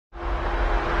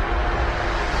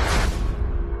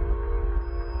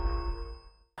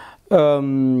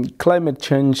Climate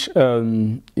change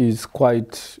is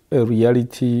quite a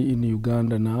reality in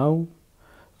Uganda now,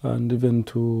 and even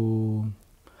to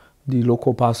the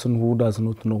local person who does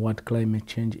not know what climate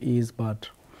change is, but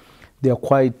there are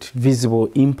quite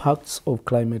visible impacts of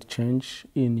climate change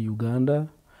in Uganda,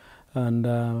 and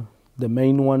the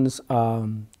main ones are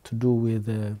to do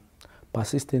with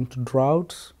persistent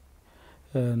droughts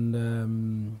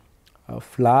and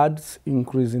floods,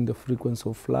 increasing the frequency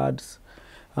of floods.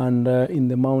 And in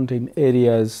the mountain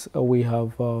areas, we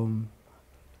have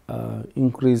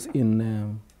increase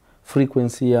in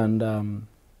frequency and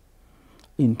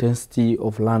intensity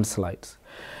of landslides.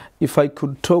 If I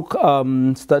could talk,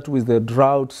 start with the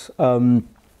droughts,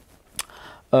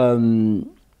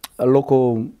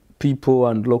 local people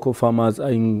and local farmers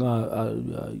are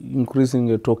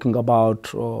increasingly talking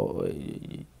about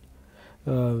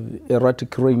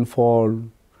erratic rainfall.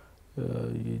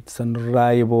 It's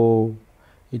unreliable.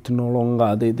 It no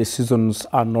longer, the seasons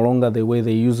are no longer the way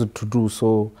they used to do.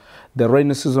 So the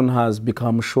rainy season has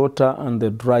become shorter and the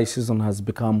dry season has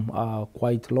become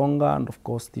quite longer. And of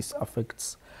course, this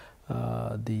affects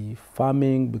the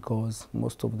farming because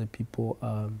most of the people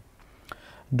are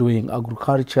doing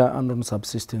agriculture and on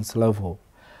subsistence level.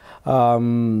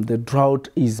 The drought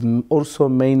is also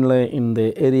mainly in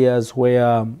the areas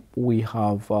where we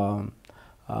have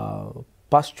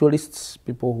pastoralists,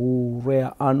 people who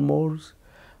rear animals.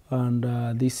 And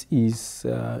this is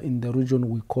in the region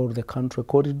we call the country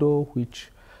corridor, which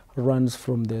runs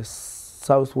from the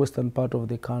southwestern part of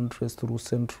the country through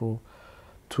central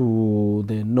to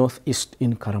the northeast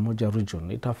in Karamoja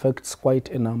region. It affects quite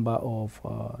a number of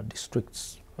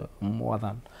districts, more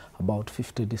than about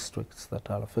 50 districts that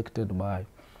are affected by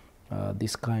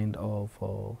this kind of...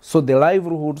 so the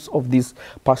livelihoods of these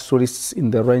pastoralists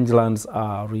in the rangelands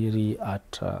are really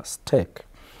at stake.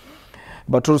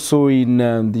 But also in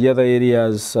the other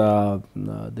areas,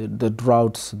 the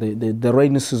droughts, the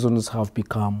rainy seasons have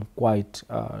become quite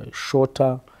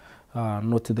shorter,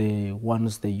 not the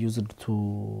ones they used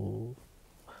to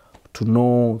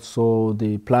know. So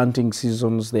the planting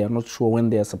seasons, they are not sure when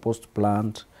they are supposed to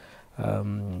plant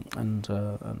and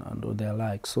their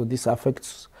like. So this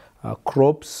affects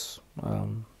crops.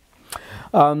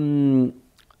 Then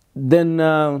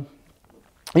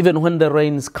even when the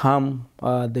rains come,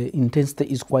 the intensity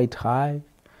is quite high,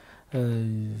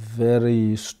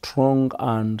 very strong,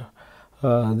 and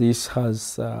this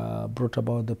has brought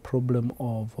about the problem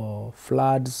of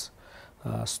floods,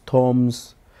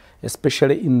 storms,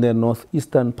 especially in the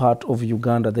northeastern part of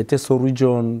Uganda. The Teso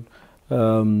region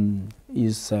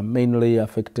is mainly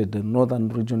affected. The northern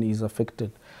region is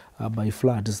affected by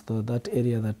floods. That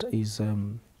area that is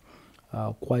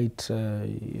quite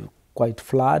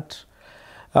flat.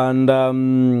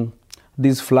 And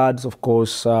these floods, of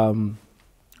course, come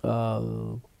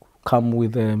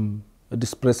with a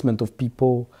displacement of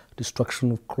people,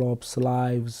 destruction of crops,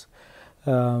 lives.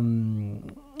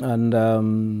 And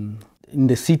in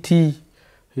the city,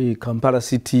 Kampala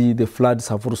city, the floods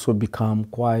have also become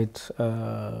quite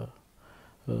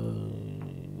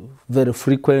very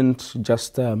frequent.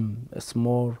 Just a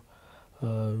small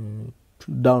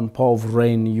downpour of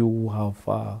rain, you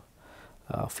have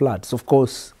floods. Of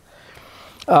course,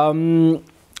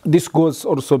 this goes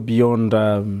also beyond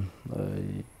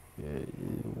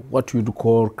what you'd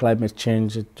call climate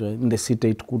change. In the city,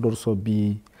 it could also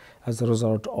be as a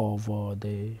result of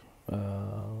the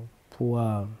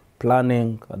poor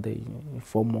planning, the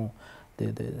informal,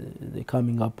 the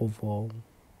coming up of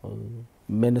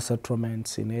many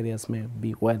settlements in areas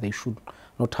maybe where they should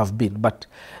not have been. But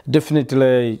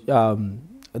definitely,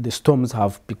 the storms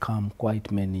have become quite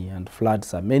many and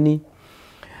floods are many.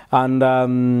 And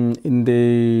in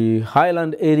the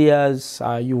highland areas,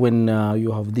 when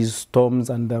you have these storms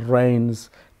and the rains,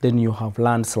 then you have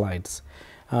landslides.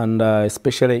 And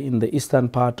especially in the eastern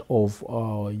part of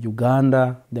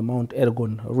Uganda, the Mount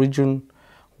Elgon region,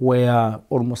 where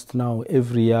almost now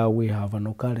every year we have an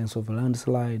occurrence of a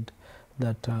landslide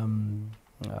that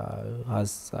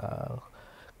has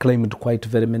claimed quite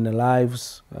very many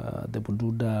lives. The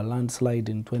Bududa landslide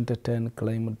in 2010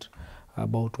 claimed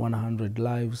about 100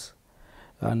 lives.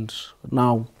 And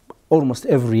now almost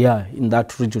every year in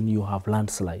that region you have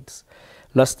landslides.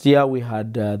 Last year we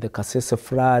had the Kasese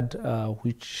flood,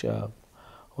 which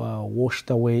washed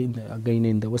away again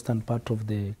in the western part of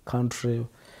the country,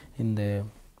 in the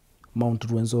Mount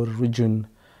Rwenzori region,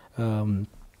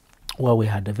 where we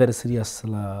had a very serious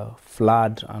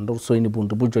flood, and also in the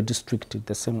Bundubujo district, in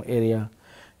the same area,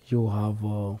 you have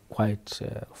quite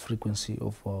frequency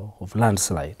of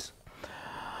landslides.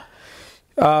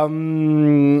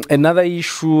 Another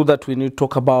issue that we need to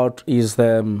talk about is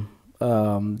the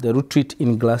the retreat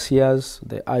in glaciers,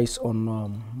 the ice on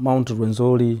Mount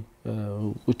Rwenzori,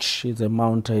 which is a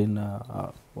mountain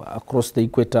across the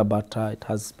equator, but it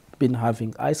has been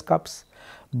having ice caps.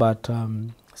 But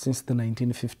since the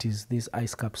 1950s, these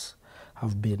ice caps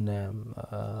have been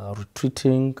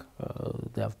retreating,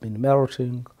 they have been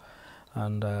melting,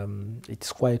 and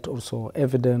it's quite also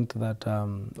evident that,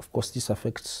 of course, this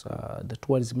affects the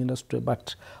tourism industry,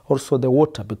 but also the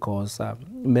water, because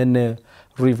many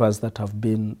rivers that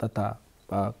are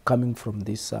coming from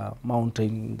this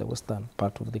mountain in the western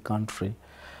part of the country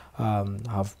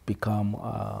have become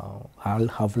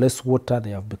have less water.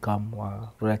 They have become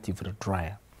relatively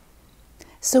drier.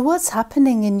 So what's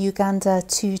happening in Uganda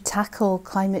to tackle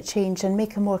climate change and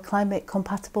make a more climate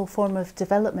compatible form of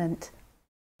development?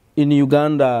 In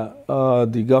Uganda,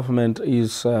 the government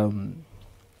is trying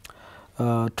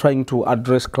to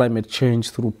address climate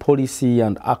change through policy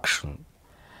and action.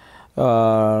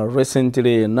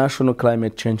 Recently, a national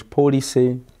climate change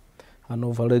policy, an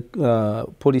overall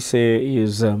policy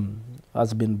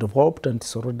has been developed and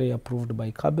is already approved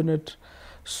by cabinet.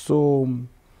 So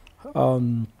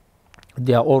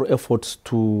there are all efforts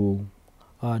to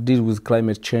deal with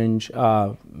climate change,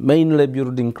 mainly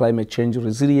building climate change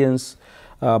resilience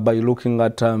by looking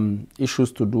at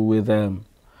issues to do with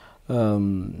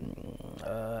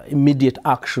immediate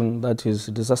action, that is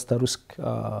disaster risk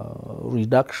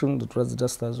reduction,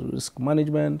 disaster risk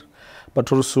management,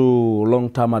 but also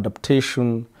long-term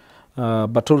adaptation,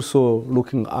 but also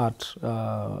looking at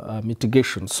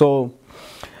mitigation. So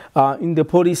in the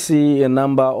policy, a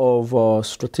number of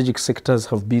strategic sectors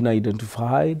have been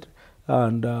identified,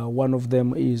 and one of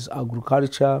them is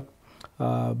agriculture,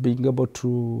 being able to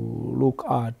look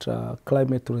at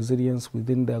climate resilience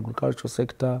within the agricultural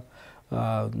sector,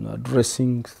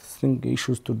 addressing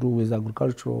issues to do with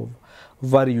agricultural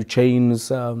value chains,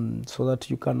 so that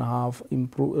you can have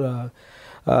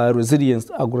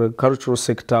resilient agricultural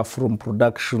sector from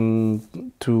production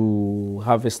to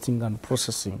harvesting and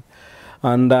processing.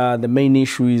 And the main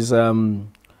issue is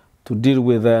to deal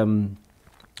with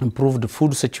improved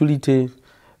food security,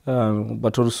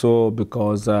 but also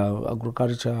because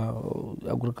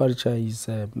agriculture is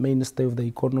a mainstay of the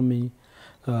economy,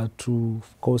 to,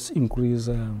 of course, increase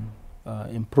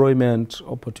employment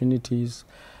opportunities,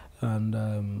 and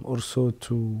also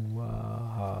to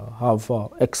have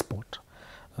export.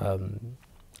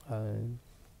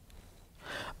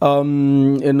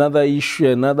 Another issue,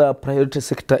 another priority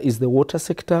sector is the water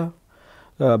sector,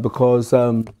 because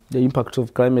the impact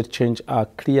of climate change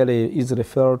clearly is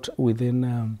felt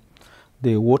within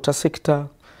the water sector,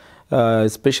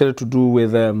 especially to do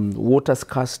with water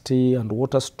scarcity and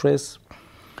water stress.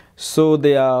 So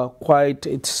they are quite,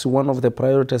 it's one of the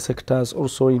priority sectors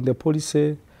also in the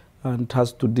policy, and it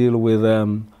has to deal with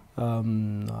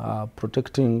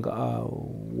protecting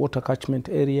water catchment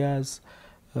areas,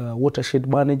 watershed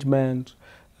management,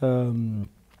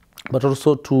 but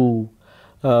also to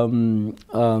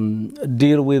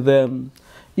deal with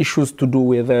issues to do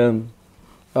with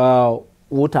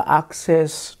water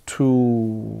access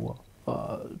to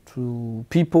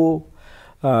people,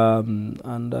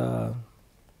 and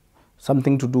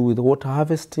something to do with water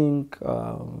harvesting,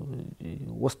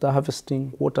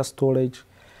 water storage,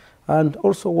 and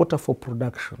also water for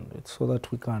production, so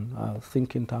that we can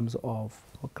think in terms of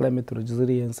climate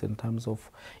resilience, in terms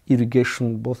of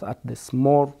irrigation, both at the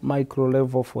small micro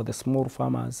level for the small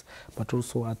farmers, but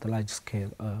also at the large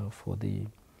scale for the.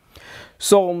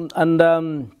 So, and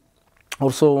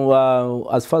also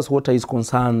as far as water is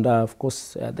concerned, of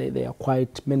course, there are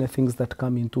quite many things that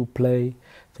come into play.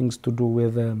 Things to do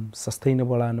with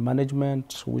sustainable land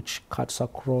management, which cuts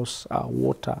across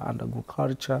water and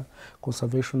agriculture,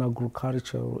 conservation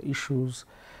agricultural issues.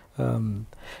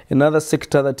 Another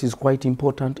sector that is quite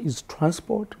important is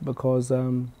transport, because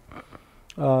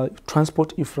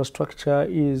transport infrastructure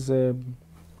is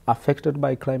affected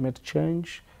by climate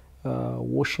change,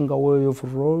 washing away of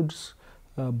roads,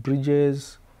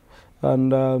 bridges,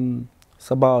 and it's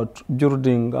about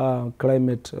building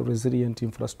climate resilient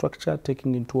infrastructure,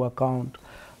 taking into account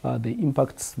the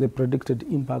impacts, the predicted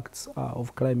impacts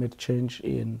of climate change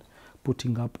in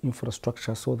putting up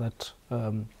infrastructure, so that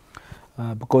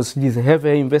because it is a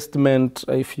heavy investment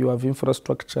if you have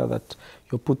infrastructure that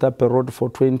you put up a road for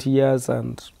 20 years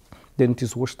and then it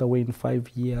is washed away in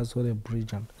 5 years, or a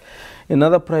bridge. And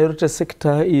another priority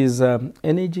sector is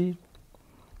energy,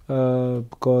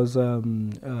 because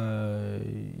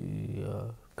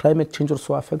climate change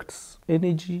also affects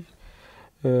energy,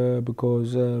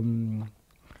 because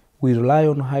we rely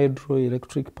on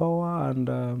hydroelectric power, and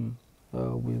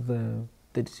with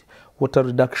the water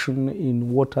reduction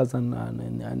in waters and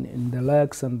in the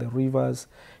lakes and the rivers,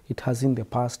 it has in the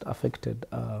past affected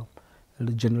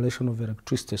the generation of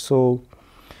electricity. So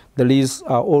there is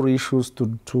all issues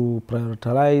to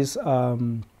prioritize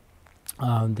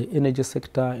the energy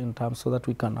sector in terms so that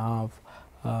we can have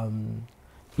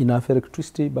enough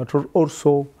electricity, but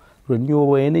also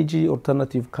renewable energy,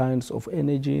 alternative kinds of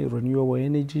energy, renewable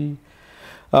energy.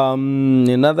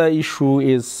 Another issue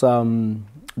is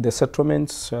the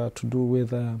settlements to do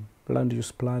with land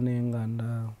use planning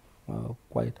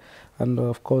and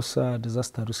of course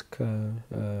disaster risk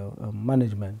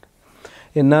management.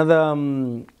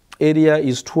 Another area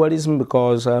is tourism,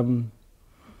 because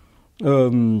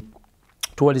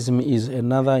tourism is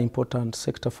another important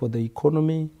sector for the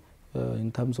economy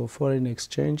in terms of foreign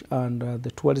exchange, and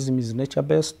the tourism is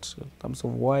nature-based in terms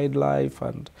of wildlife,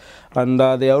 and there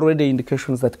are already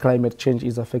indications that climate change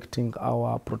is affecting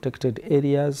our protected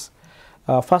areas.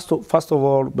 First of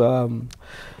all,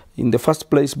 in the first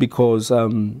place, because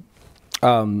the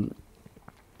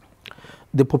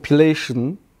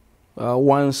population,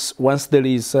 once there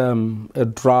is a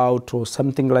drought or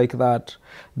something like that,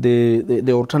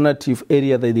 the alternative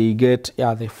area that they get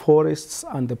are the forests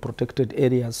and the protected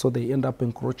areas, so they end up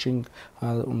encroaching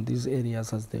on these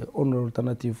areas as the only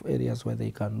alternative areas where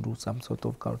they can do some sort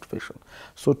of cultivation.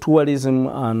 So tourism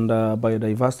and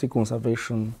biodiversity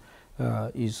conservation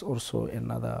is also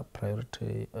another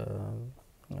priority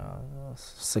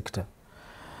sector.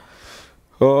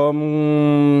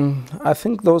 I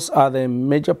think those are the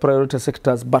major priority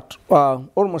sectors, but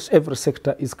almost every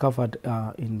sector is covered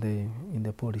in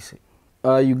the policy.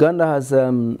 Uganda has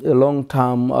a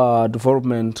long-term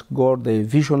development goal, the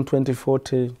Vision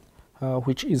 2040,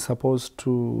 which is supposed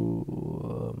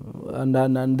to, and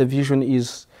the vision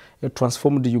is a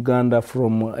transformed Uganda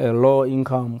from a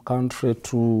low-income country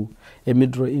to a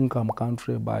middle-income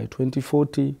country by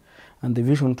 2040. And the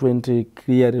Vision 20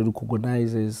 clearly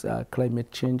recognizes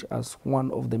climate change as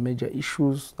one of the major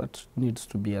issues that needs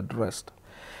to be addressed.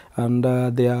 And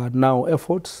there are now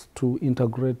efforts to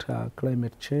integrate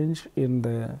climate change in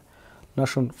the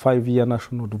 5-year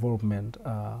national development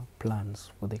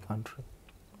plans for the country.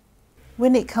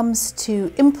 When it comes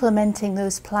to implementing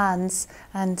those plans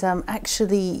and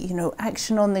actually,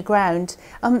 action on the ground,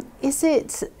 is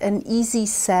it an easy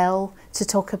sell to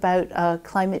talk about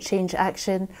climate change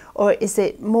action, or is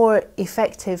it more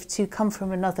effective to come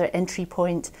from another entry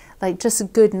point, like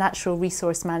just good natural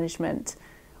resource management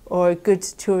or good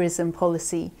tourism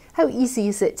policy? How easy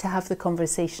is it to have the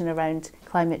conversation around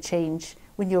climate change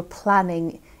when you're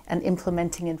planning and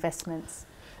implementing investments?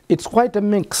 It's quite a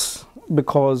mix,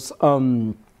 because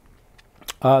there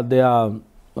are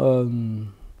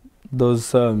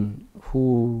those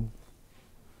who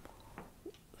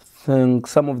think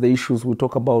some of the issues we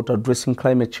talk about addressing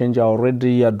climate change are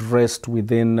already addressed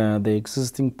within the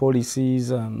existing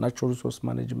policies and natural resource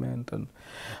management,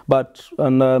 but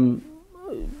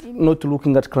not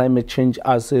looking at climate change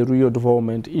as a real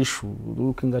development issue,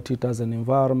 looking at it as an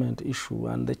environment issue.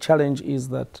 And the challenge is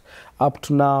that up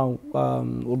to now,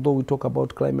 although we talk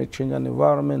about climate change and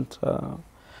environment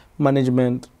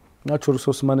management, natural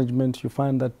resource management, you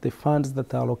find that the funds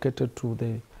that are allocated to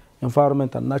the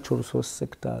environment and natural resource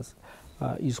sectors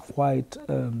is quite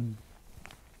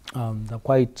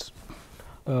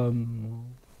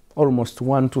almost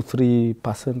 1 to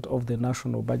 3% of the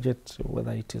national budget,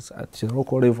 whether it is at the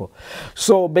local level.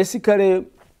 So basically,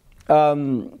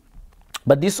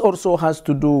 but this also has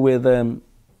to do with,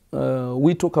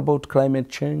 we talk about climate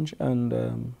change,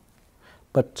 and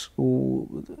but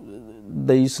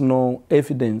there is no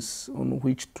evidence on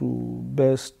which to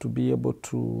best to be able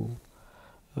to,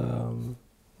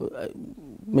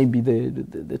 maybe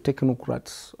the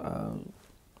technocrats,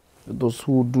 those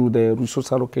who do the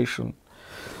resource allocation,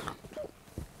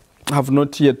 have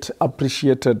not yet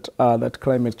appreciated that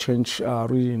climate change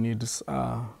really needs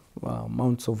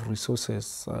amounts of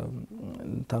resources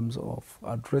in terms of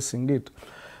addressing it.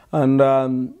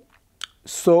 And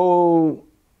so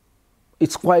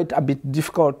it's quite a bit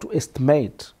difficult to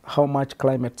estimate how much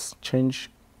climate change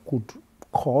could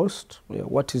cost,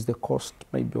 what is the cost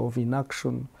maybe of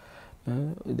inaction,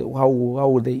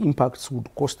 how the impacts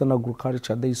would cost on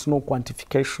agriculture. There is no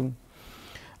quantification,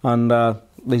 and there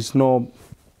is no,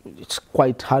 it's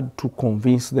quite hard to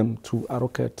convince them to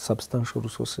allocate substantial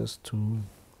resources to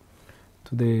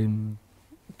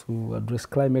address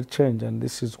climate change. And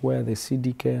this is where the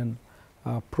CDKN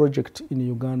project in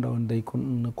Uganda on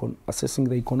assessing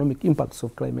the economic impacts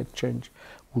of climate change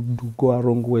would go a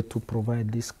long way to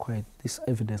provide this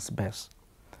evidence base.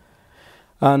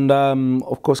 And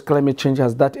of course, climate change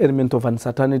has that element of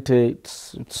uncertainty.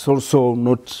 It's also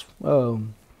not,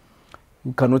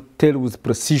 we cannot tell with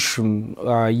precision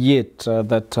yet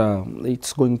that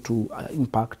it's going to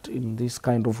impact in this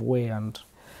kind of way, and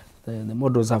the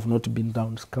models have not been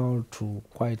downscaled to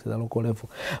quite the local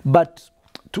level. But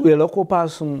to a local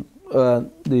person,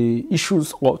 the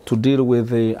issues to deal with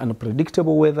the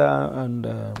unpredictable weather and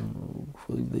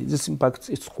this impact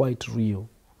is quite real.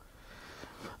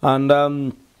 And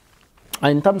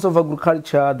in terms of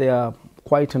agriculture, there are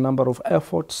quite a number of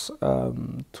efforts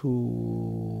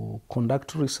to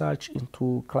conduct research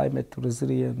into climate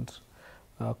resilient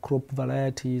crop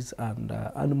varieties and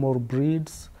animal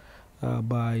breeds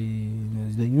by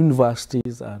the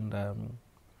universities and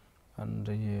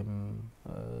the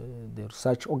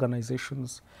research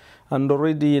organizations. And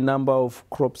already a number of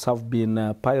crops have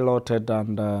been piloted,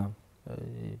 and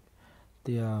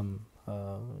they are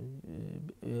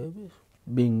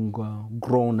being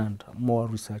grown, and more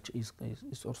research is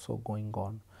also going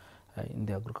on in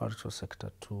the agricultural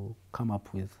sector to come up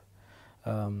with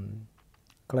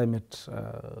climate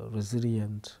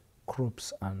resilient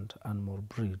crops and animal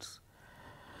breeds.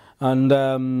 And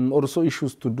also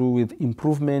issues to do with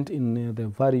improvement in the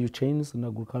value chains, in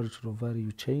agricultural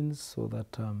value chains, so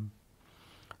that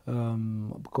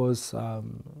because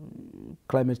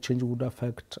climate change would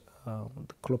affect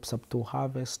the crops up to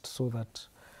harvest, so that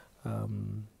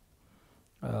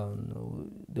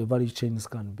the value chains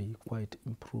can be quite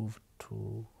improved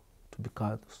to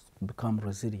become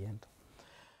resilient.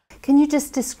 Can you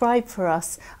just describe for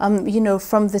us, you know,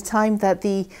 from the time that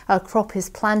the crop is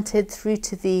planted through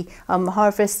to the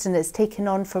harvest and it's taken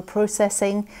on for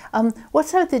processing,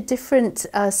 what are the different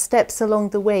steps along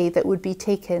the way that would be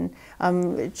taken?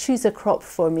 Choose a crop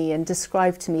for me and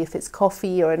describe to me if it's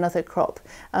coffee or another crop.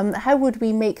 How would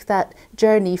we make that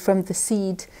journey from the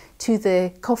seed to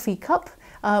the coffee cup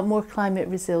more climate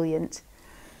resilient?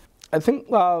 I think,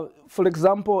 for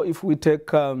example, if we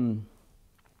take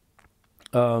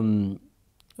an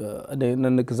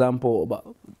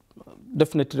example,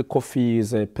 definitely coffee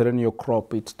is a perennial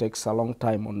crop. It takes a long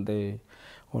time on the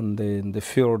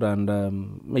field, and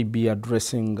maybe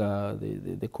addressing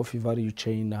the coffee value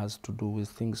chain has to do with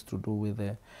things to do with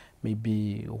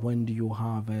maybe when do you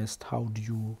harvest, how do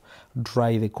you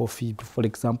dry the coffee. For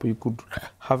example, you could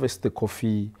harvest the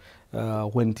coffee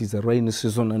when it is a rainy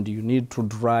season and you need to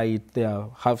dry it. There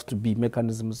have to be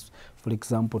mechanisms, for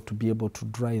example, to be able to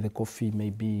dry the coffee,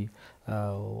 maybe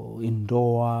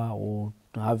indoor, or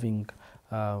having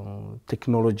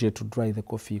technology to dry the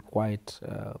coffee quite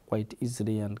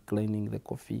easily, and cleaning the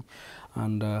coffee,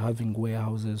 and having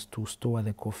warehouses to store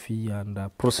the coffee, and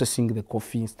processing the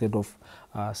coffee instead of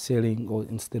selling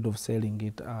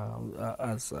it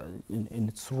as in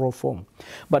its raw form.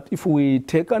 But if we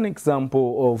take an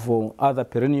example of other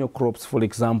perennial crops, for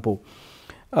example,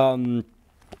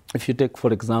 if you take,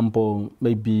 for example,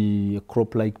 maybe a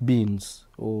crop like beans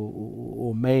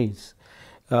or maize,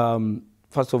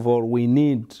 first of all, we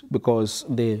need, because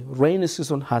the rainy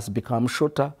season has become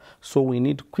shorter, so we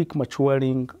need quick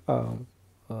maturing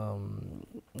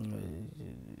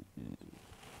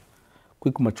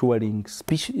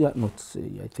species,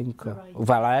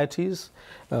 varieties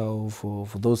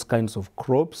of those kinds of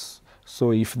crops.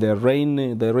 So if the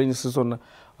rainy season,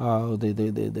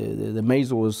 the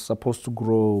maize was supposed to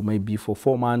grow maybe for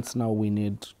 4 months, now we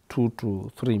need 2 to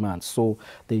 3 months. So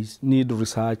they need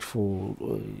research for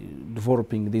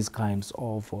developing these kinds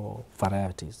of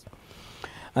varieties.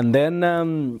 And then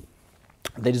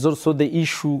there is also the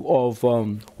issue of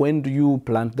when do you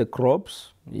plant the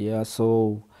crops? Yeah,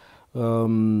 so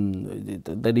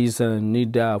there is a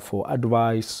need for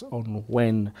advice on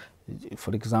when,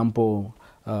 for example,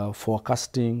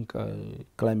 forecasting,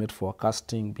 climate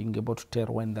forecasting, being able to tell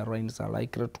when the rains are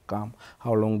likely to come,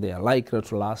 how long they are likely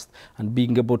to last, and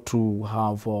being able to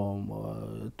have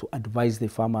to advise the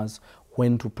farmers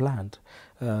when to plant.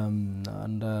 Of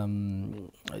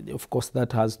course,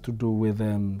 that has to do with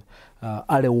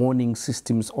early warning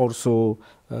systems also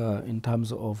in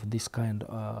terms of this kind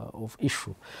of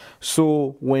issue.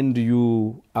 So when do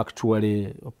you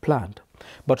actually plant?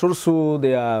 But also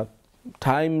there are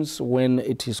times when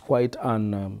it is quite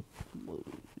the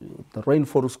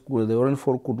rainfall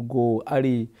could go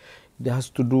early. It has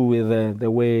to do with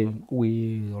the way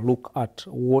we look at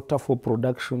water for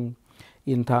production,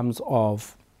 in terms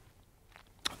of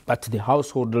at the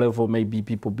household level, maybe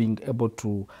people being able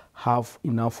to have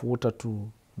enough water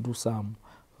to do some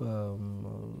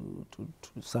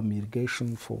some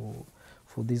irrigation for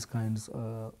these kinds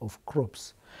of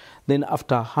crops. Then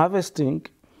after harvesting,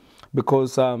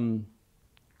 because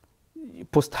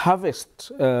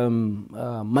post-harvest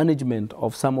management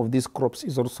of some of these crops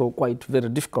is also quite very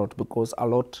difficult, because a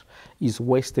lot is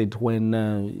wasted when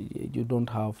you don't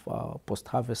have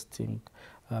post-harvesting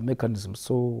mechanisms.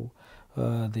 So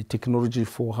the technology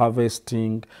for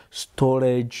harvesting,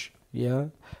 storage, yeah,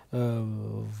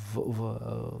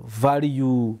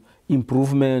 value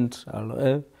improvement,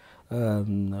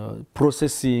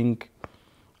 processing,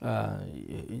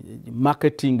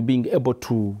 marketing, being able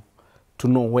to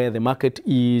know where the market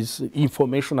is,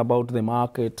 information about the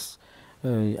markets,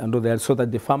 and all that, so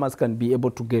that the farmers can be able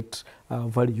to get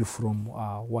value from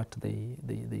what they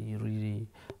really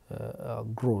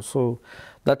grow. So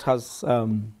that has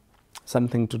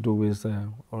something to do with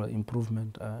or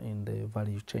improvement in the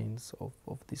value chains of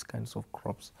these kinds of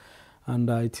crops. And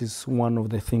it is one of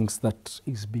the things that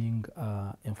is being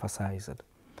emphasized.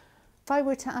 If I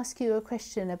were to ask you a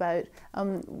question about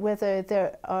whether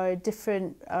there are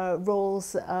different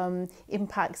roles,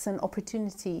 impacts and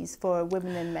opportunities for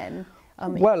women and men.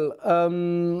 Well,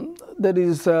 there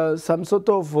is some sort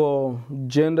of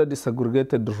gender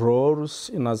disaggregated roles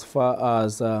in as far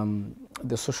as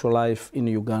the social life in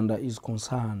Uganda is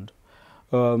concerned.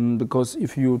 Because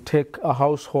if you take a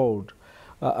household,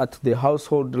 at the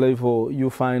household level, you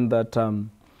find that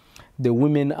the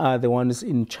women are the ones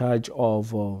in charge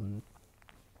of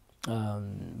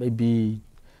maybe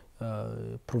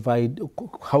provide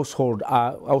household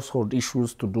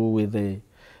issues to do with the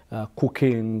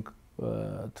cooking,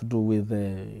 to do with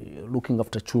looking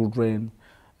after children.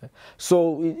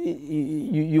 So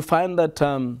you find that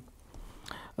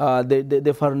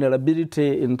the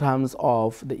vulnerability in terms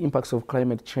of the impacts of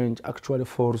climate change actually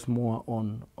falls more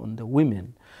on the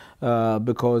women,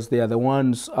 because they are the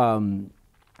ones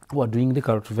who are doing the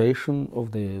cultivation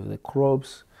of the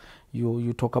crops.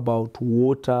 You talk about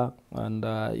water, and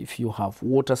if you have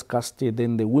water scarcity,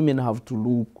 then the women have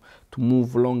to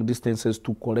move long distances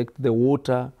to collect the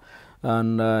water.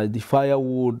 And the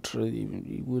firewood,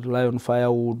 we rely on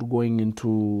firewood, going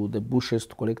into the bushes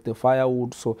to collect the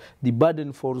firewood. So the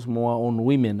burden falls more on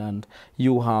women, and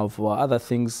you have other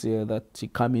things that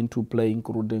come into play,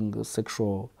 including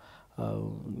sexual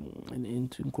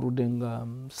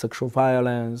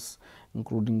violence,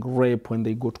 including rape when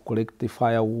they go to collect the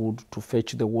firewood to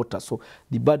fetch the water. So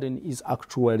the burden is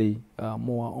actually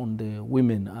more on the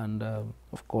women, and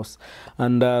of course,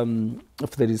 and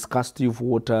if there is scarcity of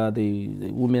water, the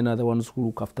women are the ones who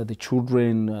look after the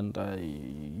children, and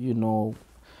you know,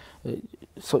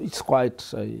 so it's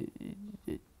quite a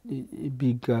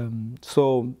big.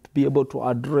 So to be able to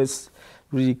address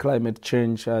really climate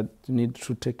change, need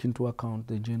to take into account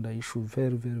the gender issue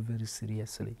very, very, very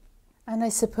seriously. And I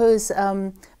suppose,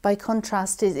 by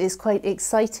contrast, it is quite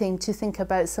exciting to think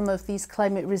about some of these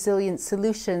climate resilient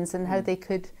solutions and how they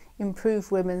could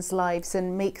improve women's lives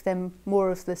and make them more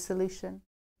of the solution.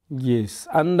 Yes,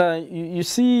 and you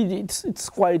see, it's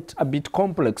quite a bit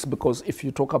complex, because if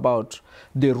you talk about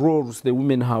the roles, the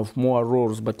women have more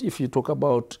roles, but if you talk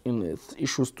about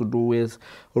issues to do with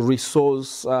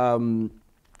resource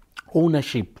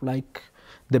ownership, like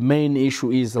the main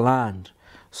issue is land.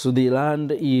 So the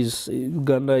land is,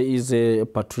 Uganda is a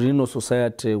patrilineal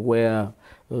society where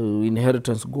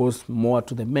inheritance goes more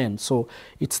to the men. So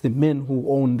it's the men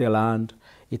who own the land.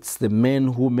 It's the men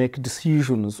who make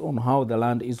decisions on how the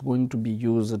land is going to be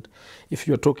used. If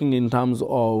you're talking in terms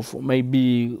of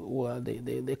maybe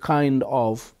the kind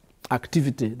of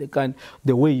activity,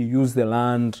 the way you use the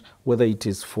land, whether it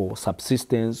is for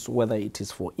subsistence, whether it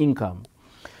is for income.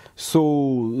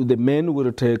 So the men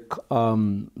will take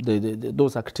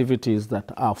those activities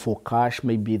that are for cash,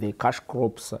 maybe the cash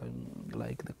crops,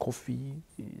 like the coffee,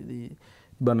 the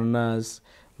bananas,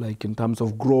 like in terms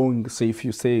of growing. Say if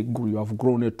you say you have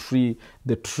grown a tree,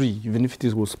 the tree, even if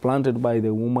it was planted by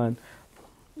the woman,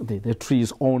 the tree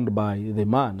is owned by the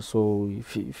man. So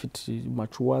if it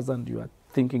matures and you are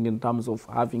thinking in terms of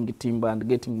having timber and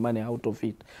getting money out of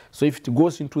it. So if it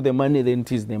goes into the money, then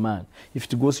it is the man. If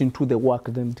it goes into the work,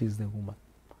 then it is the woman.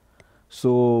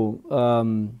 So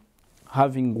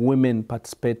having women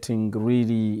participating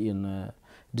really in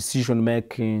decision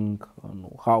making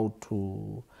on how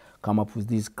to come up with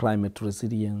these climate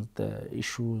resilient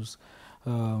issues,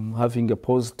 having a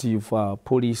positive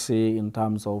policy in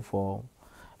terms of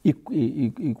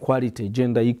equality,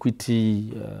 gender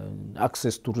equity,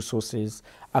 access to resources,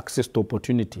 access to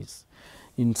opportunities.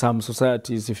 In some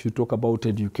societies, if you talk about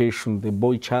education, the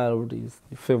boy child is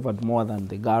favored more than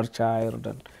the girl child.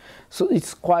 And so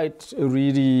it's quite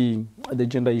really, the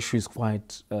gender issue is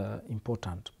quite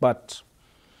important. But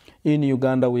in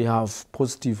Uganda, we have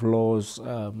positive laws,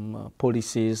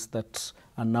 policies that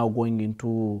are now going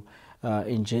into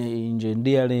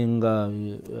engineering,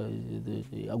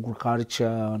 the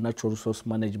agriculture, natural resource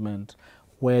management,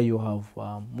 where you have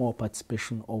more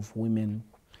participation of women.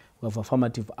 We have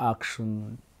affirmative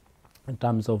action in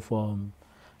terms of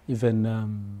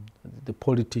even the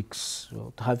politics,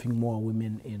 having more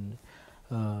women in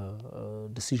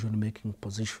decision-making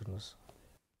positions.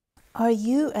 Are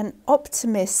you an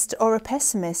optimist or a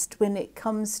pessimist when it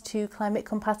comes to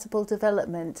climate-compatible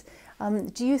development?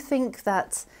 Do you think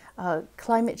that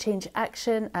climate change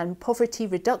action and poverty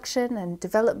reduction and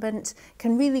development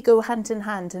can really go hand in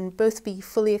hand and both be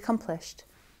fully accomplished?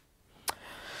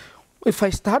 If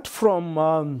I start from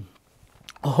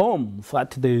home,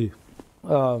 at the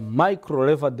micro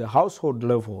level, at the household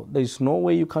level, there is no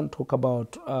way you can talk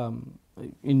about,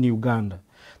 in Uganda,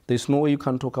 there's no way you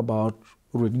can talk about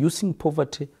reducing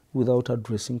poverty without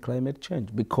addressing climate change,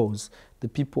 because the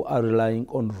people are relying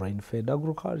on rain-fed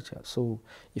agriculture. So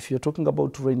if you're talking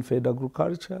about rain-fed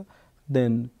agriculture,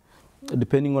 then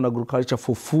depending on agriculture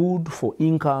for food, for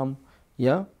income,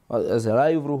 yeah, as a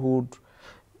livelihood,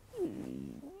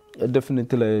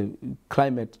 definitely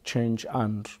climate change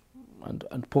and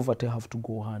poverty have to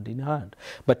go hand in hand.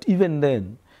 But even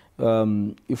then,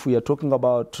 if we are talking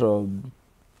about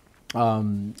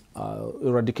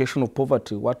eradication of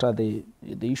poverty, what are the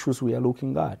issues we are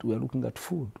looking at? We are looking at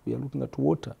food, we are looking at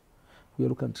water, we are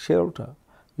looking at shelter,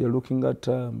 we are looking at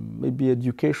maybe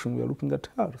education, we are looking at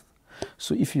health.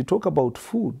 So if you talk about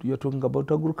food, you are talking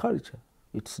about agriculture.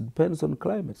 It depends on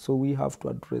climate, so we have to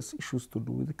address issues to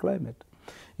do with climate.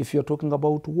 If you're talking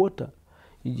about water,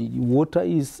 water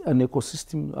is an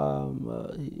ecosystem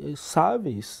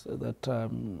service that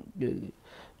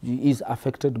is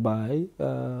affected by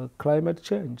climate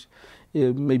change.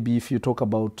 Maybe if you talk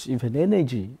about even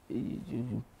energy,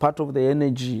 part of the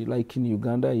energy, like in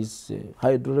Uganda, is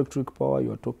hydroelectric power.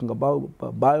 You are talking about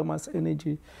biomass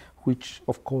energy, which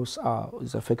of course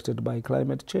is affected by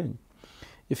climate change.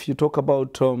 If you talk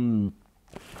about,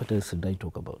 what else did I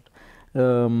talk about?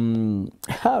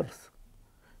 Health,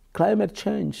 climate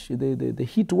change, the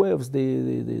heat waves,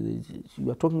 you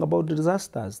are talking about the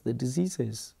disasters, the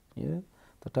diseases, yeah,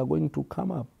 that are going to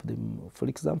come up. For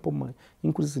example,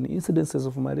 increase in incidences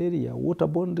of malaria,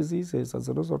 waterborne diseases as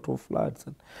a result of floods.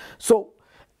 So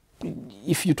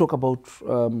if you talk about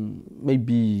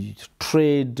maybe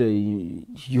trade,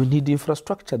 you need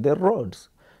infrastructure, the roads.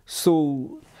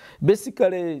 So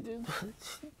basically,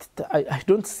 I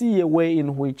don't see a way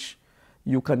in which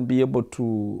you can be able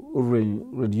to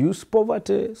reduce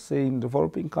poverty, say in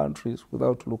developing countries,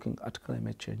 without looking at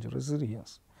climate change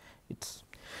resilience.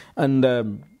 And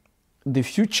the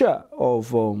future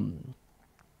of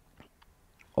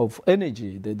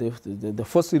energy, the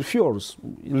fossil fuels,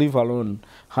 leave alone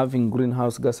having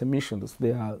greenhouse gas emissions,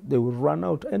 they will run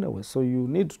out anyway. So you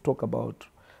need to talk about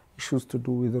issues to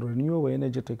do with renewable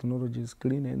energy technologies,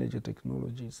 clean energy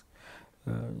technologies,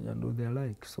 and all their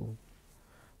like. So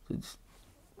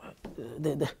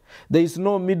there is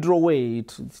no middle way.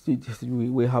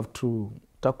 We have to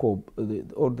tackle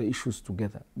all the issues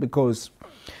together, because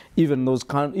even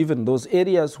those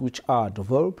areas which are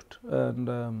developed,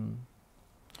 and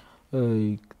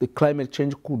the climate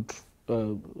change could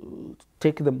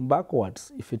take them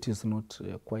backwards if it is not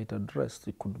quite addressed.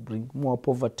 It could bring more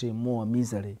poverty, more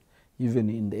misery,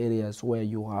 even in the areas where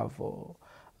you have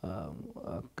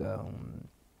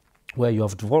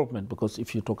development, because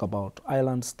if you talk about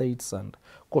island states and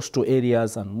coastal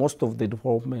areas, and most of the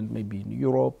development, maybe in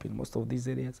Europe, in most of these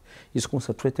areas, is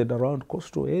concentrated around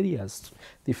coastal areas.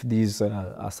 If these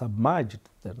are submerged,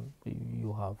 then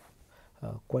you have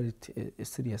quite a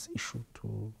serious issue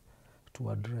to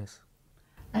address.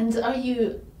 And are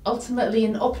you ultimately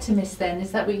an optimist then?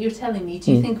 Is that what you're telling me?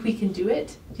 Do you think we can do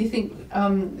it? Do you think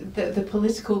the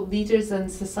political leaders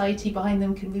and society behind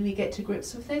them can really get to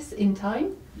grips with this in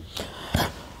time?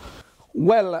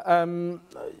 Well,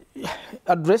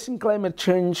 addressing climate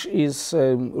change is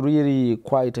really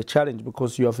quite a challenge,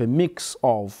 because you have a mix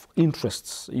of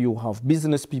interests. You have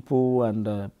business people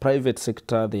and private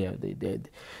sector. They're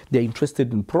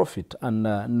interested in profit, and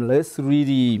unless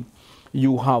really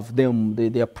you have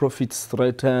their profits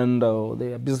threatened or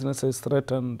their businesses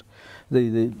threatened,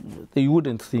 they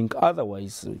wouldn't think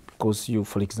otherwise, because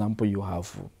for example, you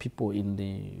have people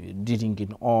dealing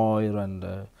in oil and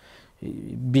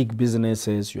big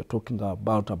businesses. You're talking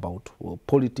about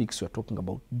politics. You're talking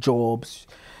about jobs.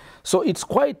 So it's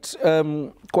quite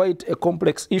a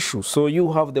complex issue. So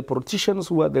you have the politicians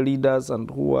who are the leaders and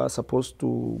who are supposed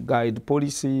to guide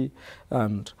policy,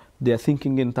 and they are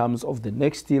thinking in terms of the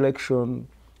next election.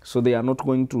 So they are not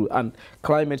going to, and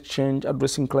climate change,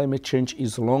 addressing climate change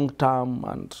is long term,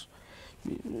 and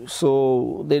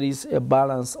So there is a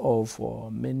balance of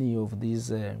many of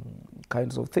these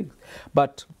kinds of things.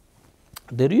 But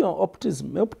the real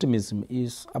optimism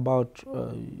is about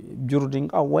building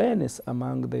awareness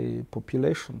among the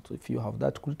population. So if you have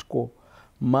that critical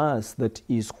mass that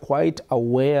is quite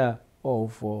aware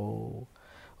of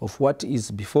what is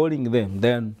befalling them,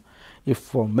 then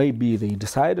if maybe they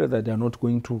decided that they are not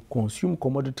going to consume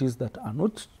commodities that are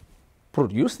not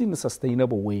produced in a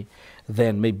sustainable way,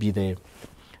 then maybe the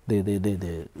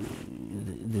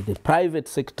private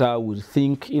sector will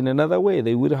think in another way.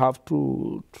 They will have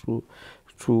to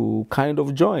kind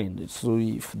of join. So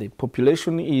if the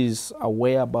population is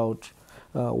aware about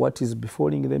what is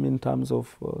befalling them in terms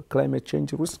of climate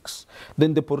change risks,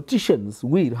 then the politicians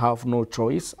will have no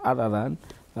choice other than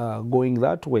going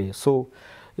that way. So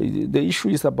the issue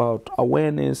is about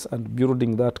awareness and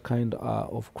building that kind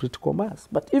of critical mass.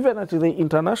 But even at the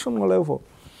international level,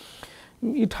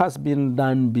 it has been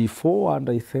done before, and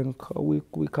I think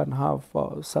we can have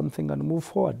something and move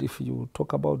forward. If you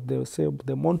talk about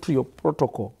the Montreal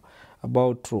Protocol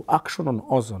about action on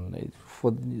ozone,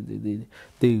 for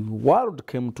the world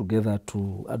came together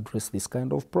to address this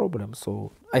kind of problem.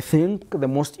 So I think the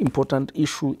most important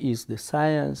issue is the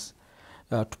science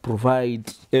to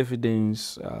provide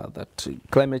evidence that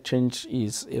climate change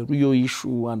is a real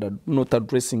issue, and not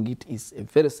addressing it is a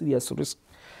very serious risk.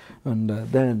 And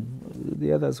then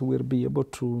the others will be able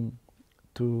to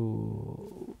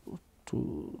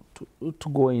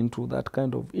go into that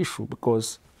kind of issue,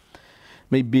 because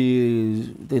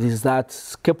maybe there is that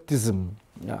skepticism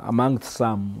among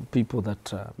some people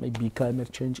that maybe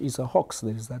climate change is a hoax.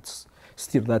 There is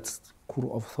still that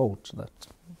school of thought that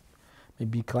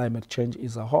maybe climate change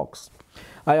is a hoax.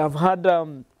 I have had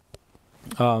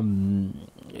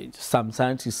some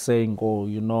scientists saying, oh,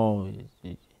 you know,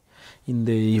 in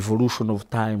the evolution of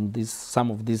time,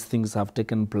 some of these things have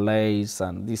taken place,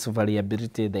 and this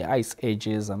variability, the ice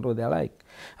ages and all the like.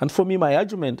 And for me, my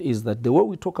argument is that the way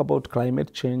we talk about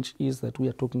climate change is that we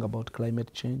are talking about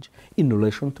climate change in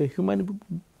relation to a human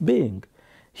being,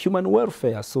 human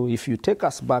welfare. So if you take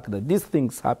us back that these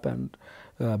things happened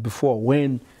before,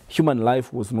 when human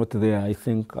life was not there, I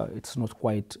think it's not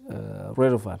quite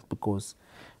relevant, because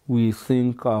we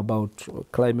think about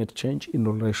climate change in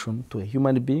relation to a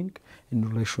human being, in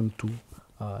relation to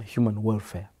human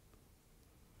welfare.